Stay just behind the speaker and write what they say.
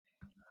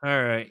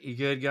All right, you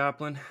good,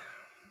 Goblin?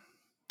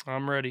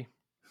 I'm ready.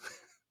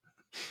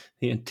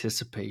 The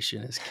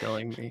anticipation is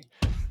killing me.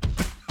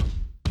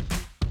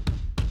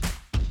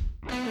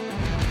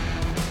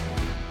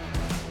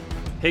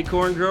 Hey,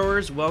 corn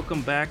growers,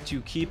 welcome back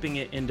to Keeping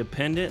It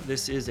Independent.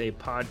 This is a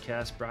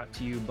podcast brought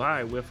to you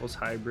by Wiffles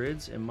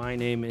Hybrids, and my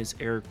name is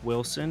Eric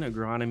Wilson,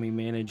 agronomy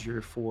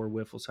manager for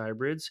Wiffles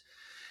Hybrids.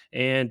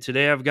 And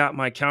today I've got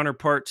my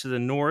counterpart to the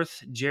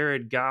north,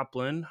 Jared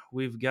Goplin.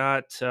 We've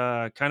got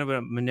kind of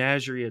a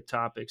menagerie of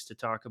topics to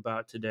talk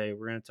about today.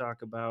 We're going to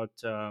talk about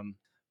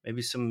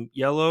maybe some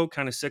yellow,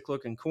 kind of sick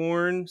looking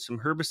corn, some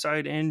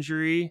herbicide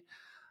injury,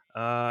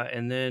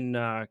 and then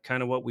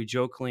kind of what we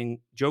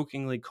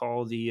jokingly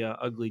call the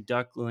ugly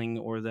duckling,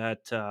 or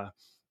that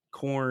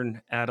corn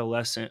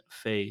adolescent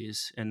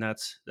phase, and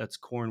that's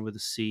corn with a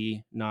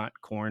C, not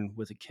corn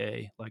with a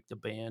K, like the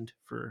band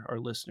for our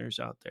listeners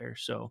out there.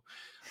 So,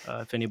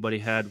 if anybody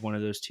had one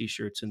of those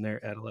T-shirts in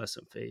their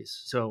adolescent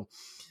phase, so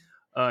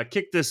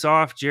kick this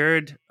off,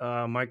 Jared.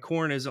 My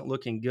corn isn't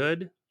looking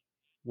good.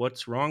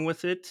 What's wrong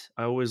with it?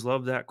 I always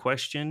love that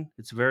question.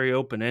 It's very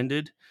open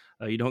ended.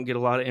 You don't get a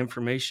lot of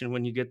information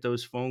when you get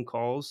those phone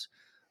calls.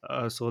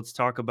 So let's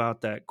talk about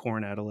that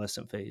corn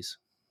adolescent phase.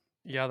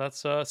 Yeah, that's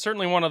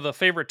certainly one of the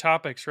favorite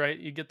topics, right?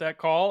 You get that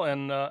call,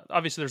 and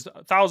obviously there's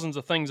thousands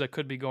of things that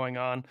could be going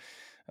on.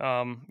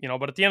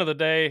 But at the end of the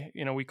day,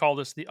 we call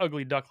this the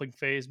ugly duckling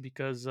phase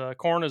because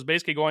corn is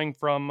basically going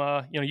from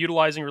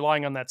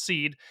relying on that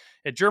seed.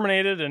 It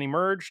germinated and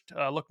emerged,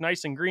 looked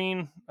nice and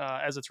green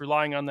as it's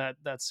relying on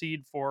that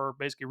seed for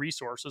basically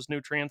resources,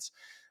 nutrients,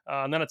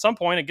 and then at some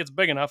point it gets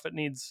big enough it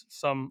needs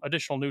some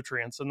additional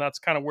nutrients, and that's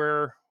kind of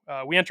where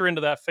we enter into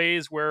that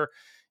phase where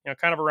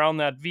kind of around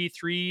that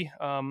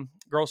V3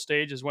 growth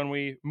stage is when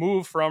we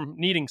move from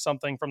needing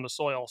something from the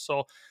soil.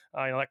 So,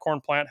 that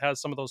corn plant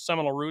has some of those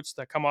seminal roots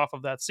that come off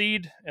of that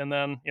seed, and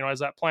then as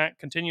that plant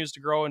continues to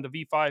grow into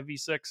V5,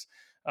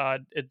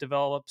 V6, it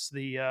develops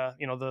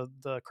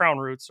the crown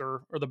roots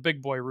or the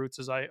big boy roots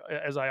as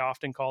I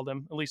often call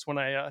them, at least when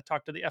I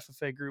talk to the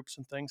FFA groups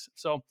and things.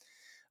 So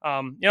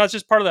it's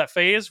just part of that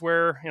phase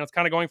where it's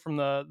kind of going from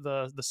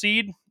the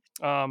seed,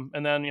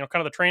 and then kind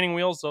of the training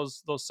wheels,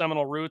 those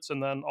seminal roots,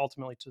 and then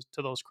ultimately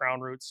to those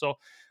crown roots. So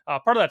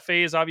part of that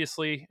phase,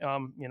 obviously,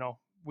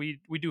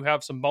 we do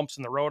have some bumps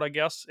in the road, I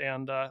guess,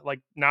 and like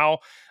now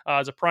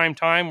is a prime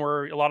time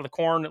where a lot of the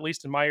corn, at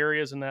least in my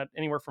area, is in that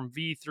anywhere from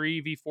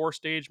V3, V4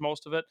 stage,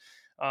 most of it,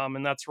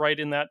 and that's right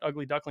in that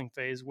ugly duckling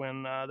phase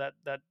when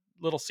that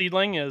little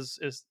seedling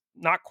is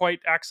not quite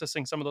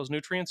accessing some of those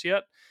nutrients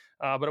yet,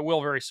 but it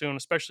will very soon,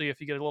 especially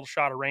if you get a little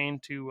shot of rain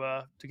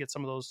to get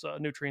some of those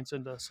nutrients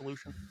into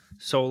solution.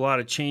 So a lot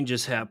of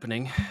changes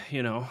happening,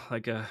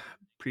 like a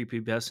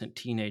prepubescent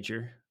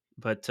teenager.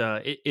 But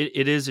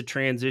it is a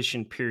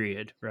transition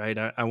period, right?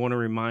 I want to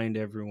remind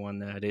everyone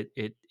that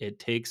it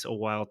takes a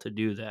while to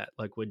do that.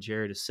 Like what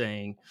Jared is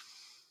saying,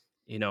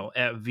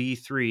 at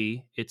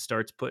V3, it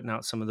starts putting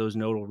out some of those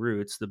nodal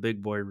roots, the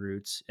big boy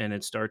roots, and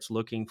it starts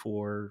looking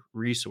for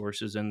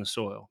resources in the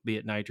soil, be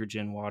it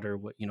nitrogen, water,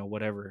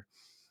 whatever.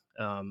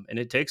 And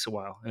it takes a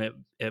while. And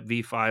at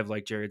V5,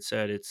 like Jared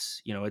said,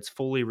 it's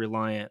fully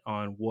reliant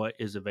on what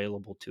is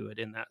available to it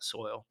in that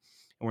soil,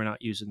 and we're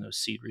not using those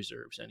seed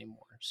reserves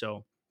anymore.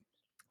 So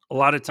a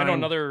lot of I know time.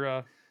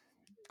 another.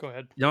 Go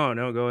ahead. No,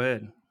 no, go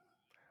ahead.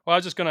 Well, I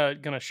was just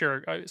gonna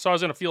share. So I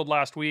was in a field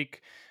last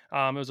week.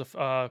 It was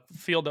a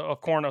field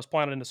of corn that was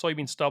planted into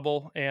soybean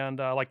stubble, and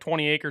like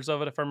 20 acres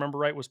of it, if I remember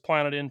right, was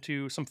planted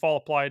into some fall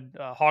applied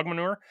hog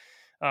manure,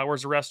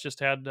 whereas the rest just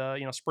had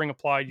spring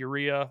applied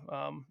urea,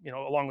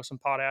 along with some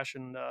potash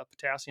and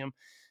potassium.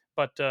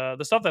 But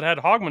the stuff that had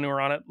hog manure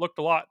on it looked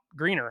a lot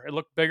greener. It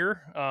looked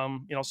bigger.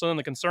 So then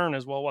the concern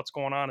is, well, what's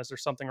going on? Is there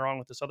something wrong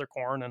with this other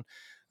corn? And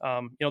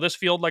this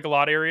field, like a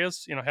lot of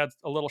areas, had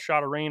a little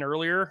shot of rain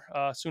earlier,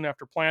 soon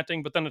after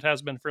planting, but then it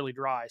has been fairly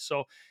dry. So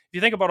if you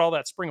think about all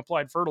that spring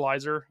applied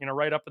fertilizer,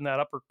 right up in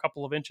that upper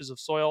couple of inches of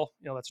soil,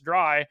 that's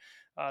dry,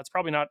 it's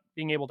probably not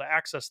being able to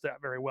access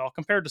that very well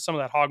compared to some of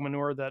that hog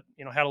manure that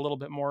had a little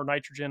bit more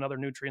nitrogen, other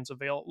nutrients a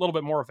little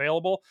bit more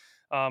available.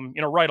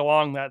 Right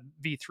along that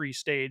V3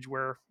 stage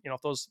where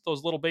if those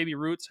little baby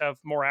roots have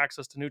more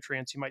access to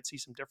nutrients, you might see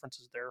some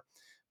differences there.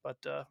 But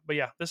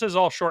yeah, this is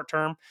all short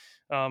term.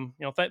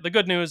 The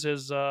good news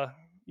is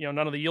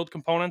none of the yield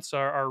components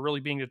are really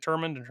being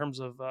determined in terms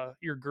of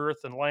ear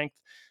girth and length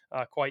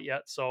quite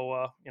yet.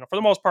 So for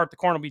the most part, the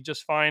corn will be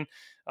just fine.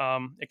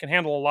 It can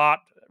handle a lot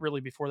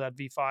really before that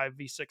V5,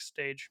 V6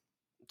 stage.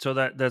 So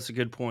that's a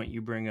good point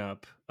you bring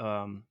up.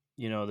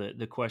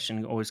 The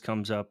question always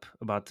comes up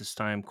about this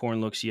time.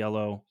 Corn looks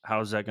yellow.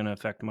 How's that going to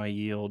affect my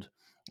yield?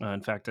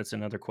 In fact, that's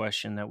another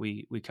question that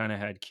we kind of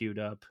had queued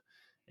up.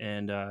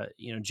 And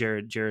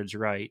Jared's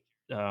right.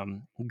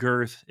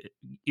 Girth,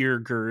 ear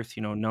girth,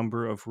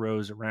 number of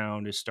rows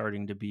around is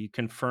starting to be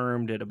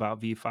confirmed at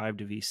about V5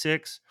 to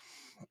V6.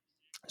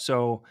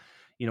 So,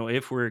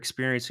 if we're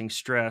experiencing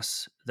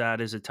stress, that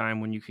is a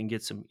time when you can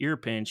get some ear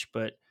pinch,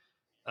 but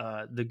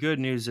The good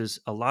news is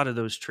a lot of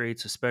those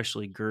traits,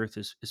 especially girth,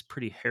 is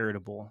pretty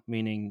heritable,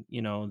 meaning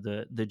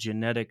the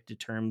genetic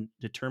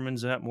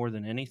determines that more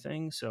than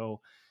anything.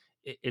 So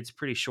it's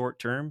pretty short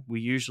term.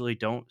 We usually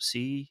don't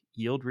see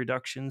yield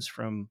reductions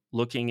from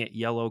looking at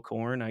yellow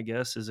corn, I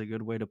guess is a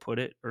good way to put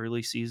it,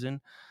 early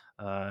season.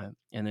 And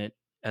it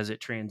as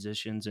it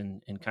transitions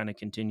and kind of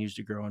continues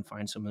to grow and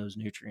find some of those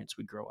nutrients,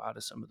 we grow out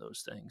of some of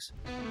those things.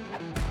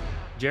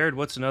 Jared,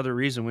 what's another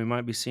reason we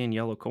might be seeing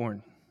yellow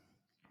corn?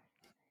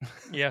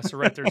 Yeah, so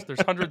right,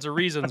 there's hundreds of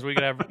reasons we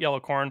could have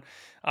yellow corn.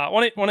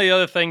 One of the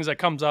other things that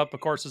comes up, of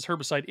course, is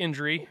herbicide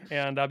injury.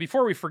 And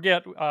before we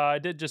forget, we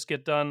did just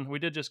get done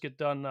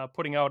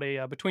putting out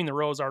a between the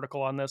rows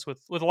article on this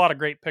with a lot of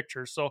great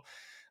pictures. So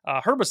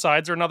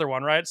herbicides are another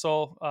one, right?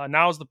 So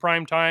now's the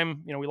prime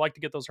time. We like to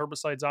get those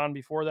herbicides on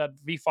before that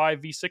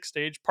V5, V6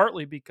 stage,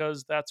 partly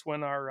because that's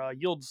when our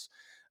yield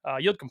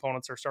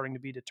components are starting to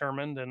be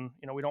determined, and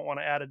we don't want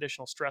to add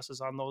additional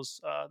stresses on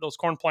those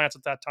corn plants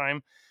at that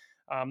time.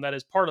 That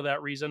is part of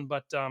that reason,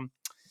 but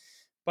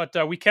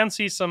we can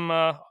see some,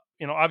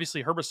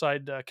 obviously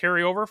herbicide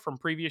carryover from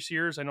previous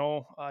years. I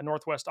know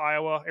Northwest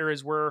Iowa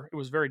areas where it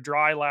was very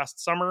dry last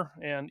summer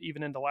and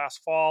even into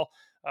last fall.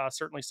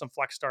 Certainly some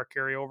FlexStar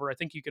carryover. I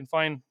think you can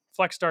find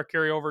FlexStar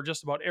carryover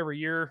just about every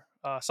year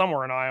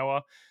somewhere in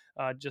Iowa.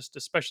 Just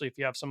especially if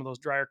you have some of those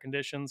drier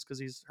conditions, because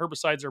these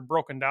herbicides are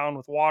broken down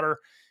with water,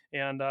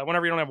 and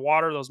whenever you don't have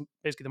water, those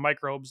basically the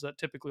microbes that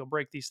typically will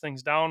break these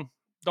things down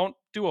don't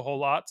do a whole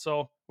lot.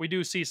 So we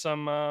do see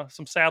some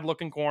sad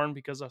looking corn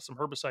because of some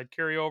herbicide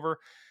carryover.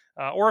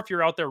 Or if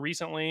you're out there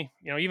recently,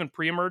 even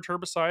pre-emerge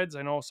herbicides.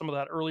 I know some of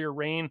that earlier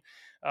rain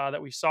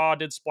that we saw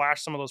did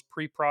splash some of those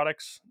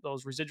pre-products,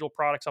 those residual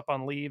products up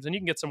on leaves, and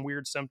you can get some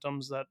weird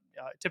symptoms that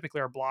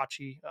typically are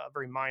blotchy,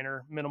 very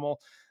minor,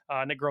 minimal,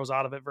 and it grows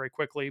out of it very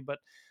quickly. But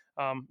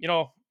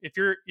if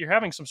you're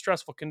having some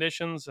stressful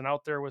conditions and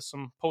out there with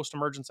some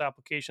post-emergence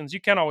applications,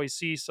 you can always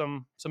see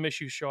some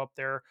issues show up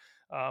there.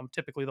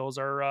 Typically, those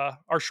are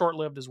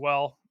short-lived as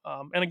well.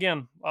 And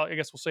again, I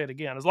guess we'll say it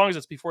again. As long as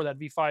it's before that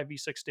V5,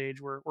 V6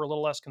 stage, we're a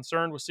little less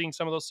concerned with seeing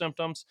some of those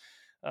symptoms,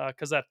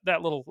 because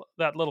that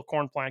little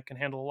corn plant can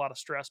handle a lot of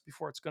stress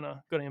before it's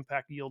gonna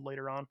impact yield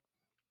later on.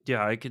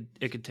 Yeah, it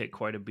could take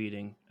quite a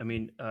beating. I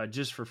mean,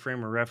 just for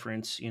frame of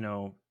reference,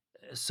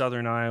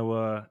 southern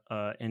Iowa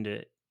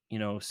into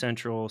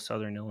central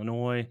southern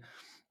Illinois,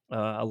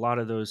 a lot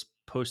of those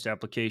post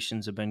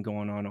applications have been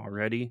going on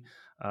already.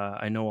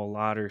 I know a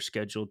lot are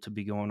scheduled to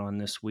be going on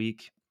this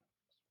week.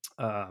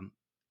 Um,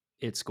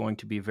 it's going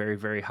to be very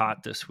very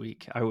hot this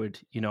week.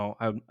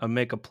 I'll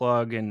make a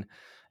plug and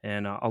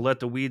I'll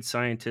let the weed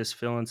scientists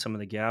fill in some of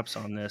the gaps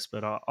on this,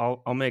 but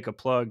I'll make a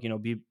plug.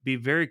 Be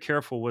very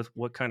careful with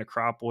what kind of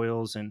crop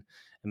oils and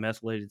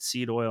methylated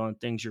seed oil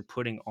and things you're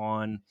putting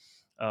on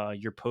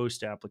your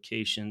post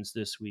applications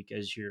this week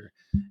as you're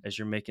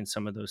making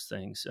some of those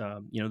things.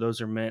 Those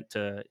are meant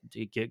to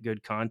get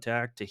good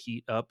contact, to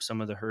heat up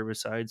some of the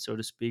herbicides, so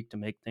to speak, to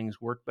make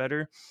things work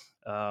better.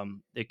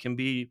 It can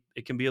be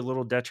a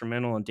little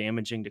detrimental and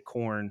damaging to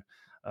corn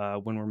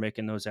when we're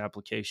making those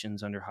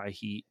applications under high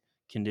heat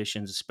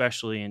conditions,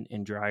 especially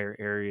in drier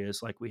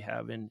areas like we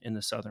have in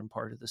the southern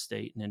part of the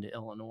state and into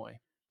Illinois.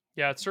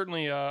 Yeah, it's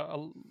certainly a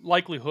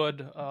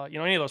likelihood.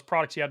 Any of those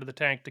products you add to the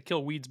tank to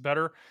kill weeds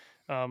better,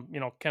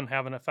 can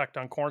have an effect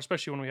on corn,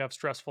 especially when we have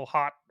stressful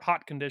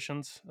hot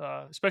conditions,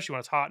 especially when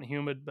it's hot and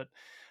humid. But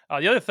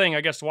the other thing,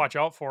 I guess, to watch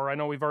out for, I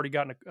know we've already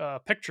gotten a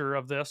picture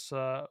of this,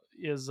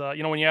 is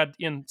when you add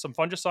in some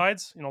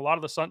fungicides. A lot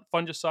of the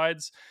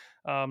fungicides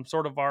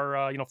sort of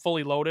are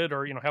fully loaded,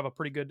 or have a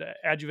pretty good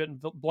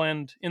adjuvant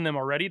blend in them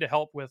already to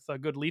help with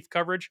good leaf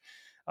coverage.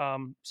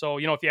 So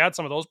if you add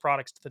some of those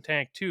products to the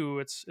tank too,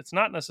 it's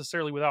not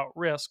necessarily without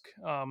risk.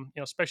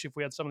 Especially if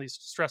we had some of these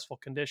stressful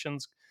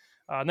conditions.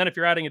 And then if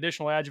you're adding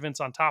additional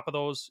adjuvants on top of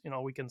those,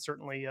 we can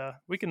certainly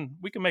we can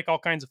make all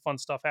kinds of fun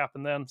stuff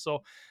happen then.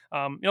 So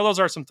those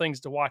are some things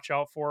to watch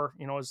out for.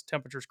 As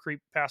temperatures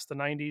creep past the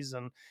 90s,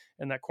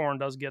 and that corn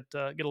does get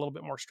a little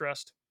bit more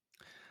stressed.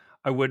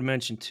 I would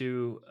mention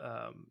too,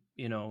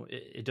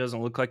 it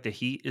doesn't look like the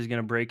heat is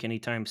going to break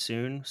anytime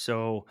soon.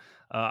 So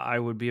I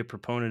would be a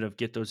proponent of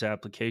get those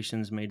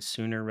applications made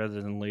sooner rather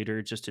than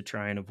later, just to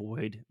try and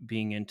avoid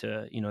being into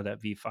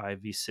that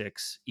V5,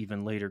 V6,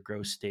 even later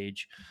growth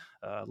stage,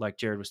 like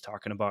Jared was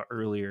talking about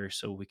earlier.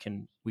 So we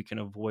can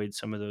avoid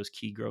some of those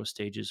key growth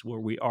stages where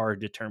we are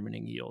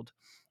determining yield.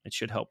 It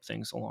should help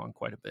things along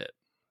quite a bit.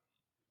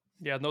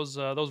 Yeah, and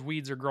those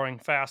weeds are growing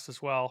fast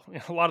as well.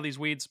 A lot of these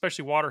weeds,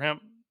 especially water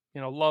hemp,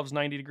 loves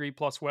 90-degree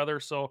plus weather.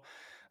 So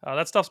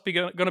that stuff's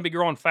going to be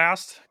growing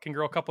fast. Can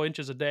grow a couple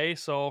inches a day.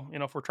 So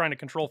if we're trying to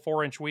control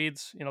 4-inch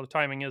weeds, the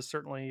timing is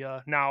certainly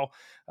now,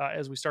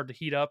 as we start to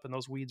heat up and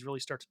those weeds really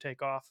start to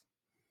take off.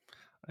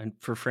 And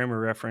for frame of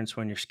reference,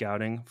 when you're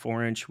scouting,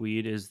 4-inch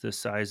weed is the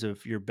size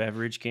of your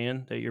beverage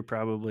can that you're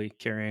probably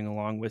carrying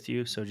along with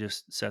you. So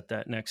just set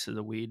that next to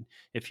the weed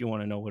if you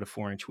want to know what a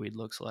 4-inch weed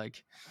looks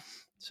like.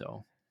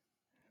 So,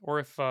 Or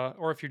if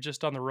you're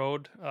just on the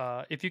road,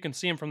 if you can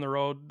see them from the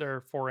road,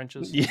 they're 4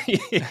 inches.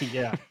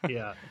 yeah,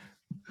 yeah.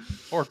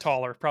 Or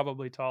taller,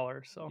 probably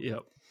taller.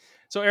 Yep.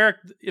 So Eric,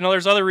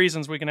 there's other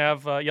reasons we can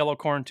have yellow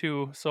corn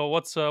too. So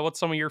what's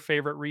some of your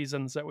favorite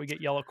reasons that we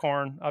get yellow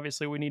corn?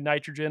 Obviously, we need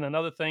nitrogen and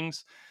other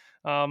things.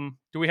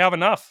 Do we have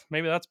enough?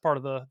 Maybe that's part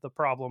of the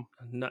problem.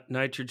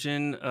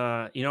 Nitrogen,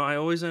 I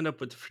always end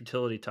up with the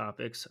fertility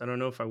topics. I don't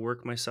know if I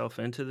work myself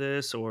into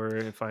this or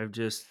if I've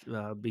just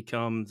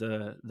become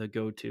the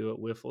go-to at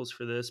Wiffles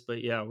for this.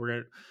 But yeah,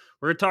 we're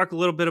gonna talk a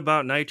little bit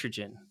about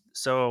nitrogen.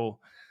 So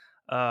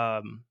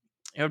um,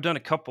 I've done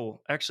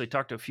actually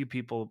talked to a few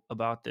people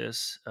about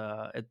this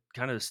at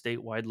kind of the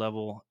statewide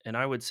level, and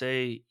I would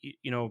say,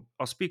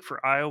 I'll speak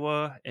for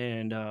Iowa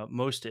and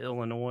most of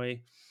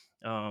Illinois.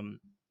 Um,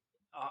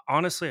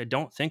 Honestly, I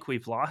don't think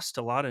we've lost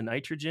a lot of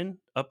nitrogen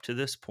up to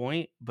this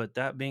point. But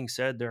that being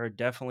said, there are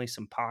definitely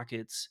some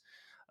pockets,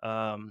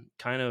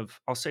 kind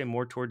of, I'll say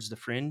more towards the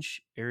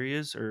fringe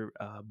areas or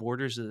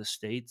borders of the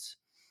states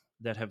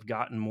that have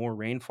gotten more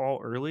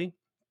rainfall early.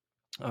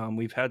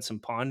 We've had some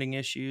ponding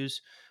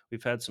issues,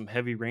 we've had some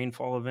heavy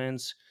rainfall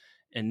events,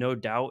 and no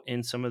doubt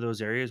in some of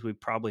those areas we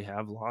probably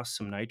have lost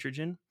some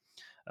nitrogen.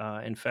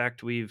 In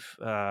fact, we've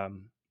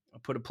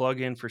put a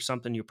plug in for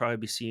something you'll probably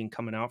be seeing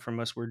coming out from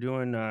us. We're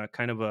doing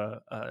kind of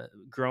a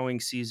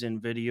growing season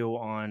video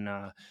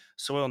on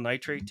soil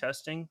nitrate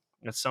testing.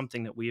 That's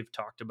something that we have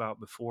talked about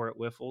before at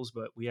Wiffles,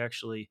 but we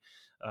actually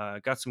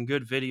got some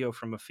good video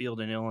from a field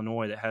in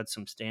Illinois that had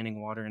some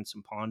standing water and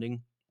some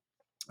ponding.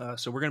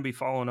 So we're going to be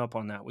following up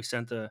on that. We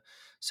sent the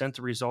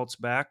results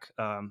back.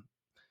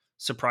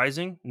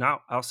 Surprising,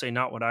 not, I'll say,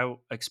 not what I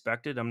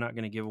expected. I'm not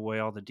going to give away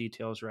all the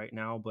details right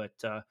now, but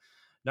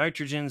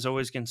nitrogen is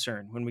always a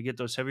concern when we get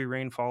those heavy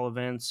rainfall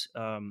events.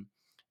 A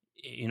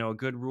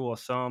good rule of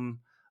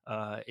thumb: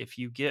 if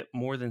you get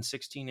more than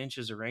 16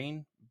 inches of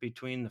rain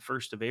between the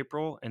 1st of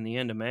April and the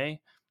end of May,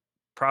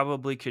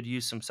 probably could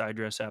use some side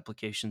dress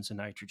applications of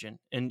nitrogen.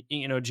 And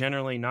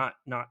generally not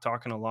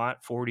talking a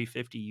lot.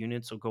 40-50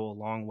 units will go a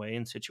long way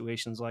in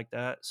situations like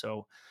that.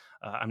 So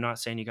I'm not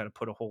saying you got to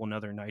put a whole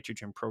another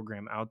nitrogen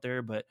program out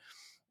there, but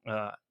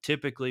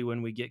typically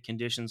when we get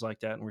conditions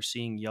like that and we're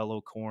seeing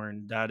yellow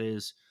corn, that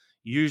is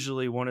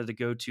usually one of the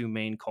go-to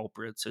main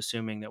culprits,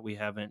 assuming that we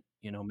haven't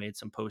made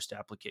some post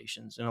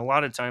applications. And a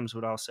lot of times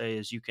what I'll say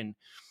is you can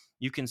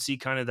see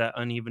kind of that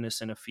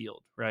unevenness in a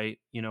field, right?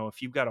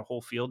 If you've got a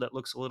whole field that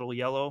looks a little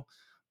yellow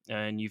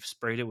and you've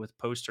sprayed it with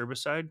post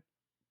herbicide,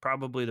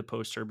 probably the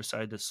post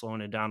herbicide that's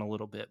slowing it down a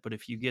little bit. But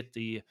if you get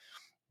the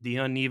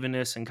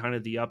unevenness and kind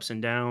of the ups and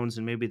downs,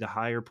 and maybe the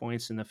higher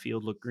points in the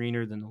field look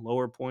greener than the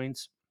lower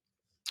points,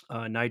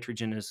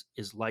 nitrogen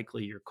is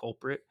likely your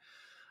culprit.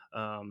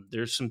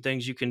 There's some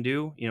things you can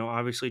do.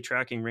 Obviously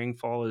tracking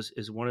rainfall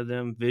is one of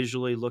them.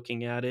 Visually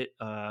looking at it,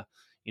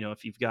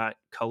 if you've got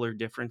color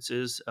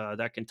differences,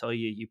 that can tell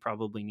you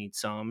probably need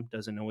some.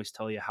 Doesn't always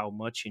tell you how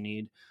much you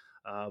need,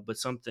 but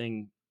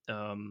something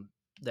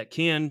that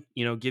can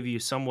give you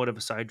somewhat of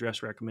a side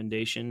dress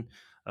recommendation.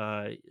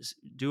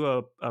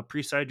 Do a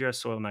pre-side dress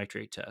soil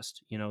nitrate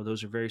test.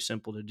 Those are very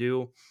simple to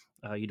do.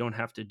 You don't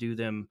have to do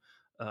them.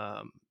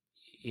 Um,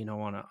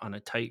 on a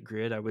tight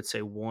grid. I would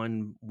say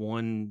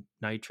one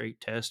nitrate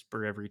test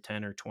per every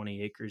 10 or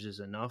 20 acres is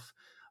enough.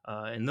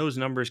 And those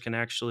numbers can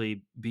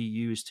actually be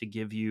used to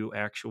give you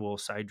actual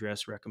side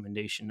dress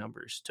recommendation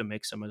numbers to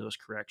make some of those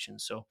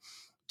corrections. So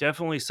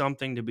definitely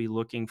something to be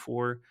looking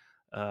for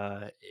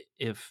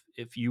if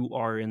you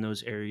are in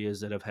those areas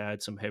that have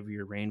had some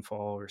heavier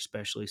rainfall or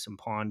especially some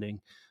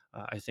ponding.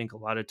 I think a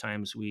lot of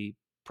times we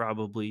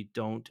probably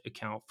don't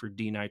account for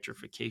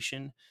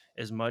denitrification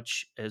as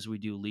much as we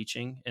do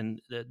leaching,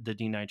 and the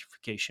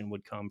denitrification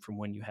would come from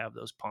when you have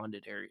those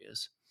ponded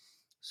areas.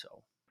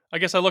 So I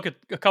guess I look at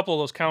a couple of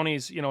those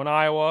counties, in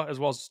Iowa as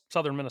well as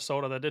southern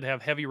Minnesota that did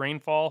have heavy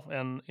rainfall,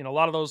 and a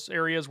lot of those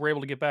areas were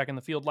able to get back in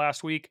the field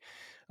last week.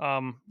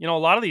 A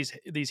lot of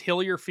these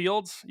hillier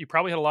fields, you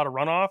probably had a lot of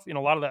runoff. A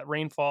lot of that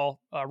rainfall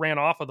ran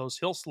off of those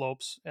hill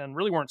slopes and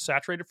really weren't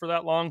saturated for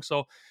that long.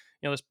 So,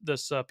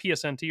 this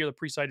PSNT or the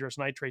pre-sidrous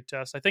nitrate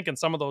test, I think in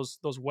some of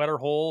those wetter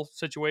hole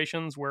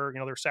situations where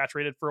they're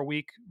saturated for a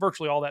week,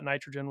 virtually all that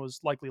nitrogen was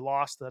likely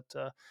lost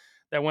that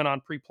went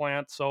on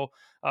pre-plant. So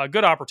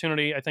good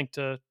opportunity, I think,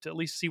 to at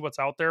least see what's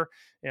out there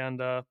and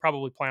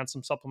probably plant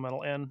some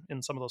supplemental N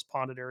in some of those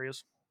ponded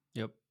areas.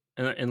 yep.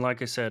 And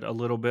like I said, a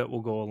little bit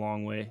will go a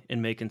long way in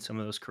making some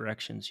of those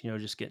corrections,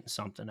 just getting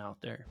something out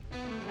there.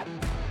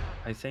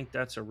 I think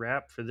that's a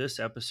wrap for this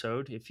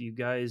episode. If you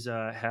guys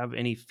have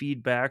any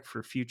feedback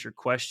for future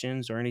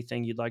questions or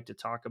anything you'd like to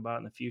talk about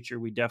in the future,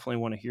 we definitely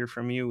want to hear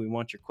from you. We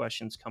want your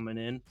questions coming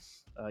in.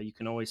 You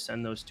can always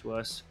send those to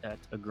us at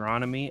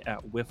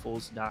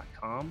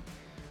agronomy@wiffles.com.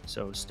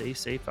 So stay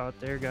safe out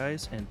there,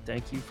 guys, and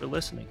thank you for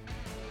listening.